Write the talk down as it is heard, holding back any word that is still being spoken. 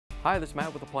Hi, this is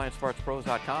Matt with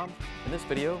AppliancePartsPros.com. In this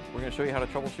video, we're going to show you how to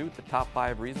troubleshoot the top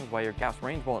 5 reasons why your gas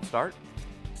range won't start.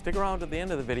 Stick around to the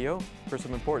end of the video for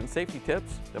some important safety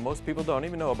tips that most people don't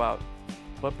even know about.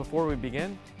 But before we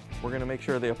begin, we're going to make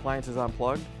sure the appliance is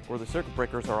unplugged or the circuit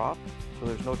breakers are off so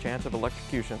there's no chance of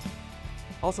electrocution.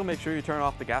 Also make sure you turn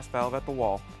off the gas valve at the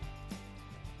wall.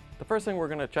 The first thing we're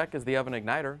going to check is the oven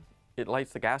igniter. It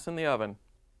lights the gas in the oven.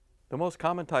 The most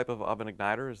common type of oven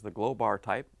igniter is the glow bar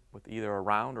type, with either a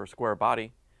round or square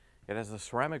body. It has a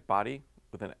ceramic body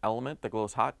with an element that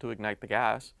glows hot to ignite the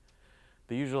gas.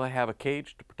 They usually have a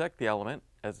cage to protect the element,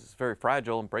 as it's very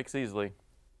fragile and breaks easily.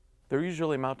 They're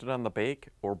usually mounted on the bake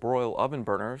or broil oven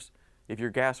burners. If your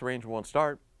gas range won't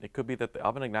start, it could be that the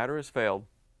oven igniter has failed.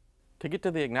 To get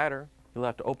to the igniter, you'll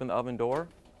have to open the oven door,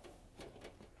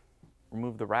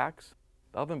 remove the racks,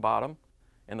 the oven bottom,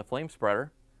 and the flame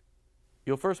spreader.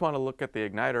 You'll first want to look at the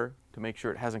igniter to make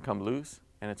sure it hasn't come loose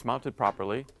and it's mounted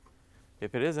properly.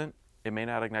 If it isn't, it may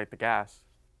not ignite the gas.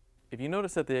 If you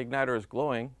notice that the igniter is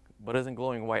glowing, but isn't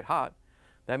glowing white hot,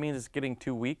 that means it's getting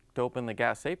too weak to open the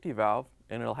gas safety valve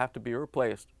and it'll have to be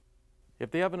replaced. If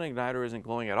the oven igniter isn't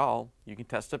glowing at all, you can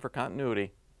test it for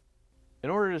continuity. In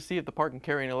order to see if the part can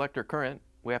carry an electric current,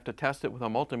 we have to test it with a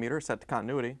multimeter set to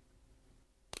continuity.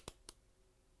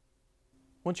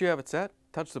 Once you have it set,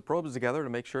 touch the probes together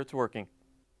to make sure it's working.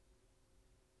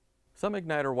 Some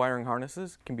igniter wiring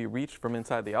harnesses can be reached from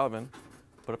inside the oven,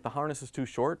 but if the harness is too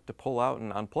short to pull out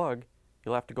and unplug,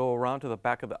 you'll have to go around to the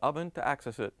back of the oven to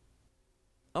access it.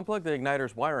 Unplug the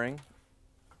igniter's wiring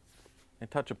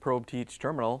and touch a probe to each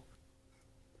terminal.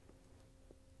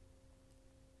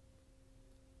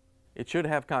 It should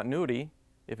have continuity.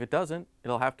 If it doesn't,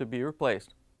 it'll have to be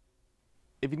replaced.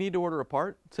 If you need to order a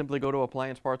part, simply go to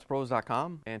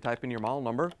AppliancePartsPros.com and type in your model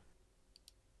number.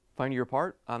 Find your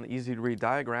part on the easy-to-read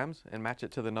diagrams and match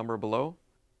it to the number below.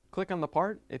 Click on the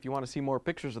part if you want to see more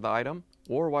pictures of the item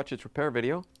or watch its repair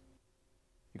video.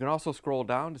 You can also scroll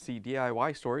down to see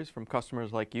DIY stories from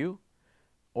customers like you,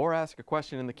 or ask a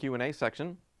question in the Q&A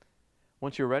section.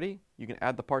 Once you're ready, you can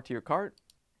add the part to your cart.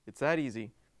 It's that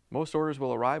easy. Most orders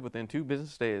will arrive within 2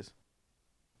 business days.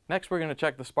 Next, we're going to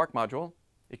check the spark module.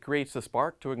 It creates the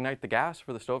spark to ignite the gas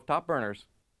for the stovetop burners.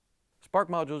 Spark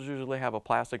modules usually have a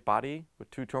plastic body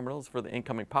with 2 terminals for the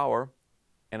incoming power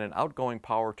and an outgoing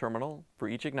power terminal for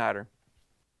each igniter.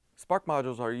 Spark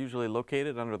modules are usually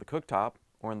located under the cooktop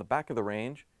or in the back of the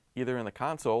range, either in the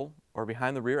console or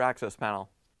behind the rear access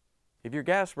panel. If your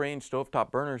gas range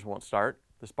stovetop burners won't start,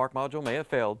 the spark module may have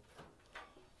failed.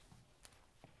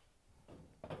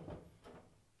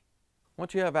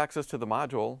 Once you have access to the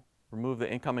module, remove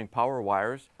the incoming power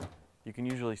wires. You can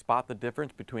usually spot the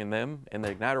difference between them and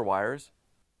the igniter wires.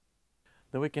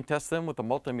 Then we can test them with a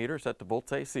multimeter set to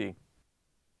volts AC.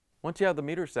 Once you have the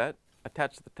meter set,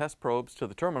 attach the test probes to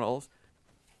the terminals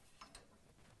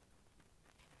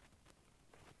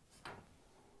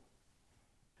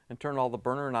and turn all the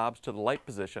burner knobs to the light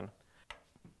position.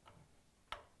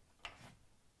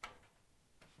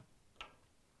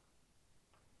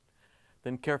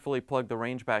 Then carefully plug the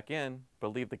range back in,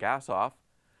 but leave the gas off.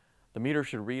 The meter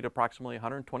should read approximately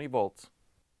 120 volts.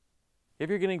 If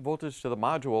you're getting voltage to the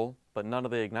module, but none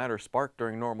of the igniter sparked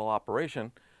during normal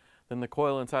operation, then the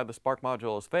coil inside the spark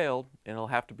module has failed and it'll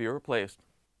have to be replaced.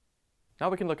 Now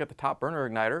we can look at the top burner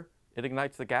igniter. It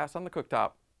ignites the gas on the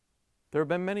cooktop. There have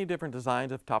been many different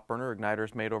designs of top burner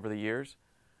igniters made over the years.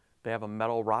 They have a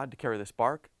metal rod to carry the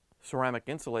spark, ceramic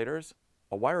insulators,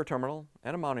 a wire terminal,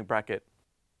 and a mounting bracket.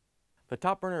 The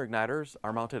top burner igniters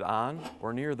are mounted on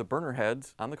or near the burner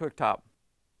heads on the cooktop.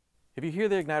 If you hear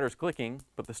the igniters clicking,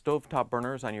 but the stovetop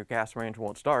burners on your gas range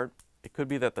won't start, it could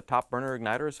be that the top burner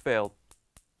igniter has failed.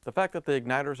 The fact that the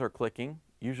igniters are clicking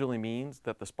usually means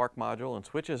that the spark module and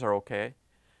switches are okay.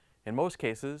 In most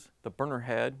cases, the burner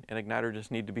head and igniter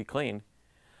just need to be cleaned.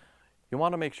 You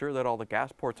want to make sure that all the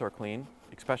gas ports are clean,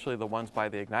 especially the ones by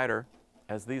the igniter,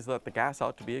 as these let the gas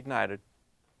out to be ignited.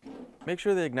 Make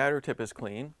sure the igniter tip is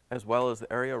clean, as well as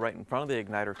the area right in front of the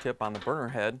igniter tip on the burner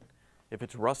head. If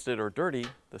it's rusted or dirty,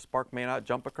 the spark may not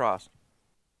jump across.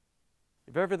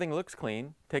 If everything looks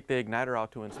clean, take the igniter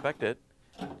out to inspect it.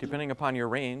 Depending upon your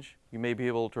range, you may be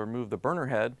able to remove the burner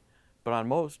head, but on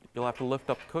most, you'll have to lift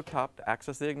up the cooktop to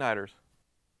access the igniters.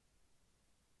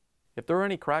 If there are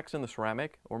any cracks in the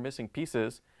ceramic or missing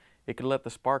pieces, it could let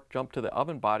the spark jump to the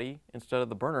oven body instead of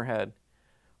the burner head.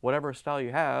 Whatever style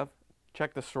you have,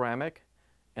 check the ceramic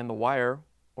and the wire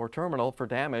or terminal for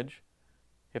damage.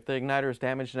 If the igniter is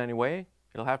damaged in any way,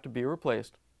 it'll have to be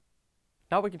replaced.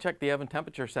 Now we can check the oven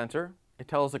temperature sensor. It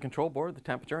tells the control board the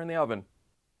temperature in the oven.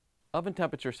 Oven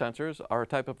temperature sensors are a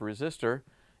type of resistor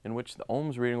in which the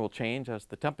ohms reading will change as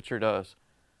the temperature does.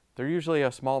 They're usually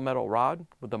a small metal rod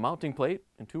with a mounting plate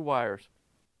and 2 wires.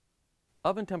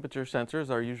 Oven temperature sensors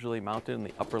are usually mounted in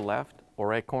the upper left or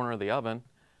right corner of the oven,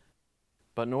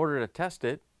 but in order to test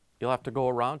it, you'll have to go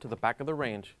around to the back of the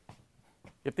range.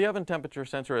 If the oven temperature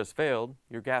sensor has failed,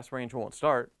 your gas range won't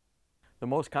start. The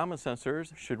most common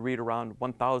sensors should read around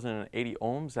 1080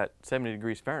 ohms at 70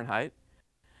 degrees Fahrenheit.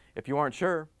 If you aren't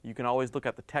sure, you can always look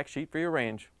at the tech sheet for your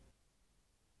range.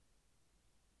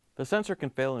 The sensor can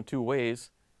fail in 2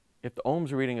 ways. If the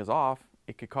ohms reading is off,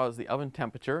 it could cause the oven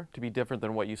temperature to be different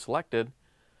than what you selected,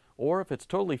 or if it's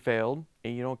totally failed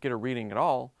and you don't get a reading at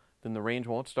all, then the range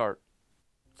won't start.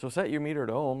 So set your meter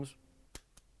to ohms.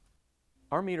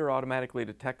 Our meter automatically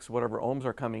detects whatever ohms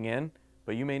are coming in,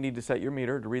 but you may need to set your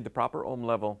meter to read the proper ohm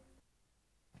level.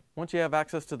 Once you have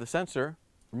access to the sensor,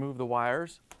 remove the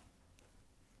wires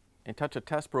and touch a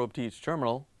test probe to each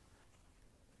terminal.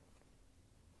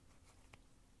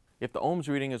 If the ohms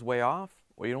reading is way off,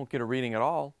 or you don't get a reading at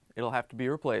all, it'll have to be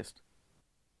replaced.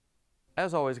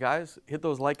 As always guys, hit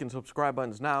those like and subscribe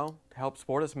buttons now to help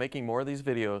support us making more of these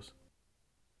videos.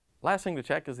 Last thing to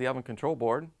check is the oven control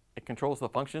board. It controls the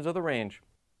functions of the range.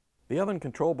 The oven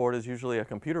control board is usually a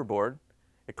computer board.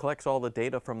 It collects all the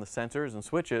data from the sensors and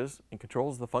switches and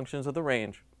controls the functions of the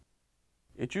range.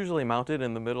 It's usually mounted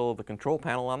in the middle of the control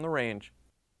panel on the range.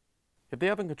 If the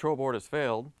oven control board has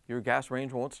failed, your gas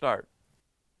range won't start.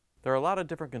 There are a lot of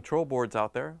different control boards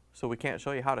out there, so we can't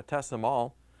show you how to test them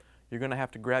all. You're going to have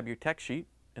to grab your tech sheet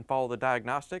and follow the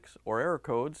diagnostics or error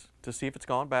codes to see if it's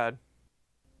gone bad.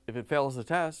 If it fails the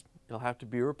test, it'll have to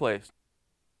be replaced.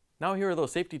 Now here are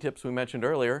those safety tips we mentioned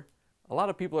earlier. A lot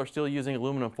of people are still using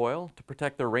aluminum foil to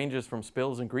protect their ranges from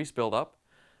spills and grease buildup.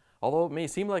 Although it may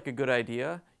seem like a good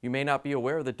idea, you may not be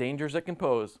aware of the dangers it can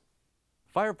pose.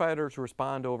 Firefighters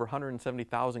respond to over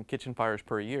 170,000 kitchen fires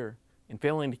per year, and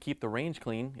failing to keep the range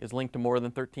clean is linked to more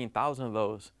than 13,000 of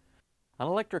those. On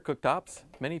electric cooktops,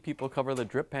 many people cover the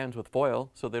drip pans with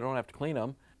foil so they don't have to clean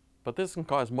them, but this can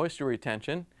cause moisture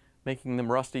retention, making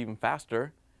them rust even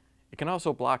faster. It can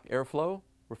also block airflow,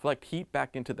 reflect heat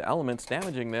back into the elements,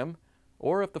 damaging them,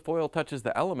 or if the foil touches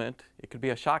the element, it could be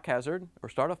a shock hazard or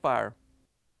start a fire.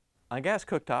 On gas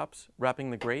cooktops,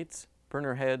 wrapping the grates,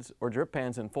 burner heads, or drip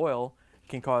pans in foil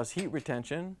can cause heat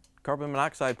retention, carbon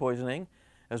monoxide poisoning,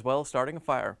 as well as starting a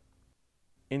fire.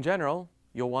 In general,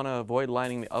 you'll want to avoid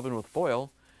lining the oven with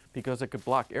foil because it could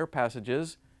block air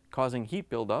passages, causing heat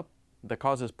buildup that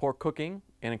causes poor cooking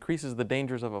and increases the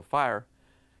dangers of a fire.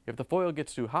 If the foil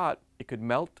gets too hot, it could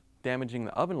melt, damaging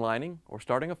the oven lining or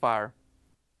starting a fire.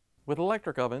 With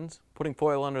electric ovens, putting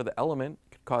foil under the element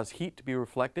could cause heat to be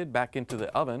reflected back into the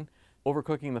oven,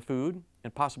 overcooking the food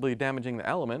and possibly damaging the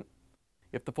element.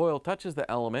 If the foil touches the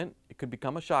element, it could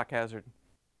become a shock hazard.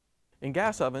 In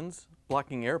gas ovens,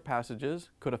 blocking air passages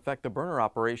could affect the burner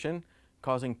operation,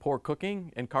 causing poor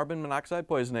cooking and carbon monoxide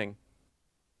poisoning.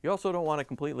 You also don't want to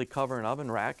completely cover an oven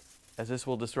rack, as this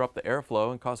will disrupt the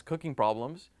airflow and cause cooking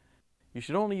problems. You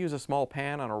should only use a small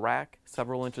pan on a rack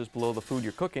several inches below the food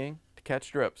you're cooking to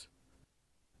catch drips.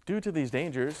 Due to these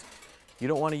dangers, you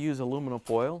don't want to use aluminum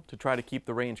foil to try to keep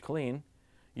the range clean.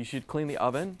 You should clean the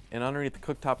oven and underneath the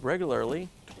cooktop regularly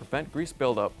to prevent grease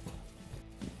buildup.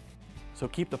 So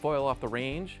keep the foil off the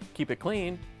range, keep it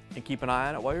clean, and keep an eye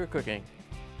on it while you're cooking.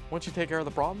 Once you take care of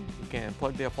the problem, you can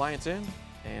plug the appliance in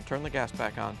and turn the gas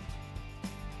back on.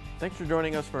 Thanks for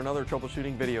joining us for another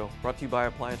troubleshooting video brought to you by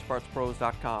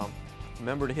AppliancePartsPros.com.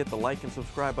 Remember to hit the like and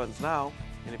subscribe buttons now,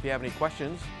 and if you have any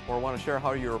questions or want to share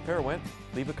how your repair went,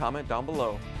 leave a comment down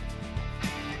below.